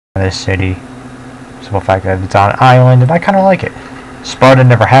this city. Simple fact that it's on an island, and I kind of like it. Sparta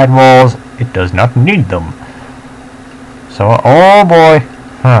never had walls. It does not need them. So, oh boy.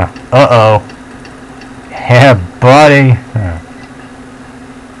 Huh. Uh-oh. Yeah, buddy. Huh.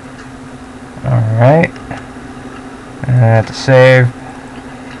 Alright. I have to save.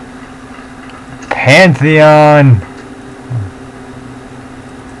 Pantheon.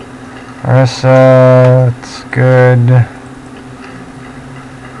 Ursa, it's good.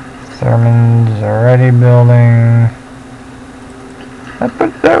 Thurman's already building.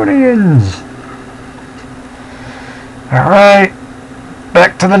 Epidonians. Alright.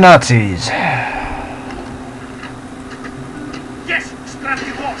 Back to the Nazis. Yes,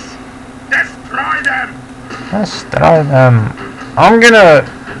 Strategos! Destroy them! Destroy them. I'm gonna...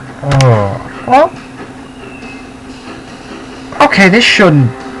 Oh. Well... Okay, this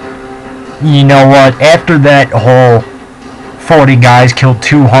shouldn't... You know what? After that whole 40 guys killed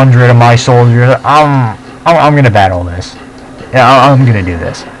 200 of my soldiers, I'm gonna battle this. Yeah, I'm gonna do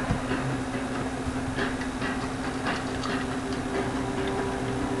this.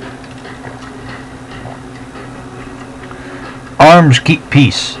 Arms keep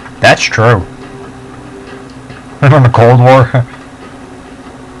peace. That's true. Remember in the Cold War?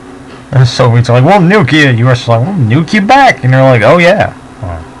 The Soviets are like, we'll nuke you. The US is like, we'll nuke you back. And they're like, oh yeah.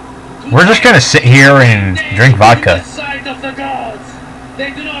 We're just gonna sit here and drink vodka.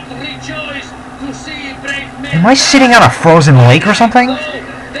 Am I sitting on a frozen lake or something?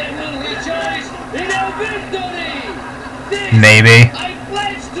 Maybe.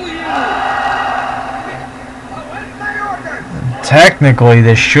 Technically,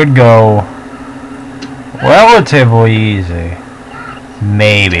 this should go relatively easy.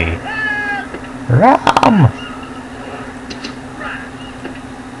 Maybe. Ram!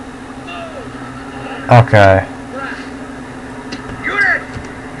 Okay.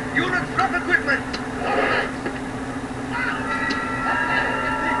 Unit, drop equipment!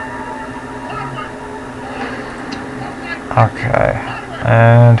 Okay.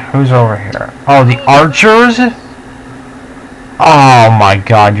 And who's over here? Oh, the archers? Oh my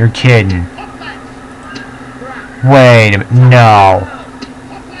god, you're kidding. Wait a minute. No.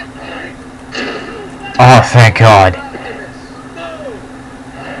 Oh, thank god.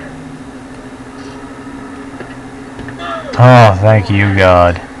 Oh, thank you,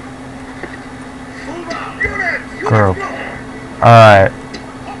 God. Group. Alright.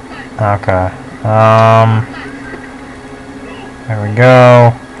 Okay. There we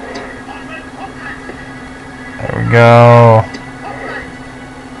go. There we go.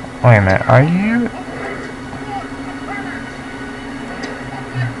 Wait a minute, are you...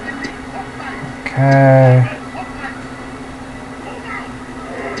 Okay.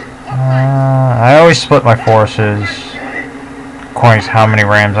 I always split my forces according to how many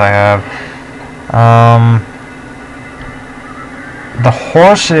rams I have. The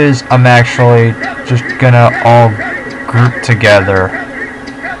horses I'm actually just gonna all group together.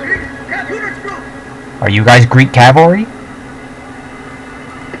 Are you guys Greek cavalry?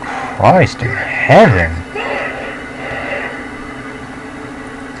 Christ in heaven.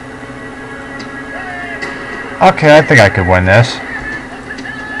 Okay, I think I could win this.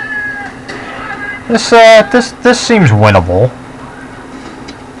 This seems winnable.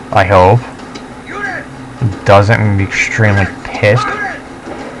 I hope. It doesn't, I'm gonna be extremely pissed.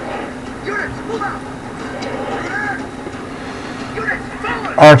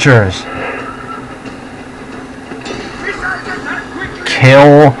 Archers.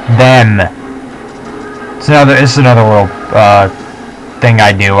 Kill them. It's another little thing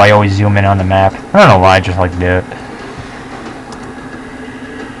I do. I always zoom in on the map. I don't know why, I just like to do it.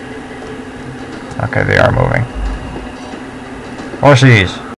 Okay, they are moving. Horses.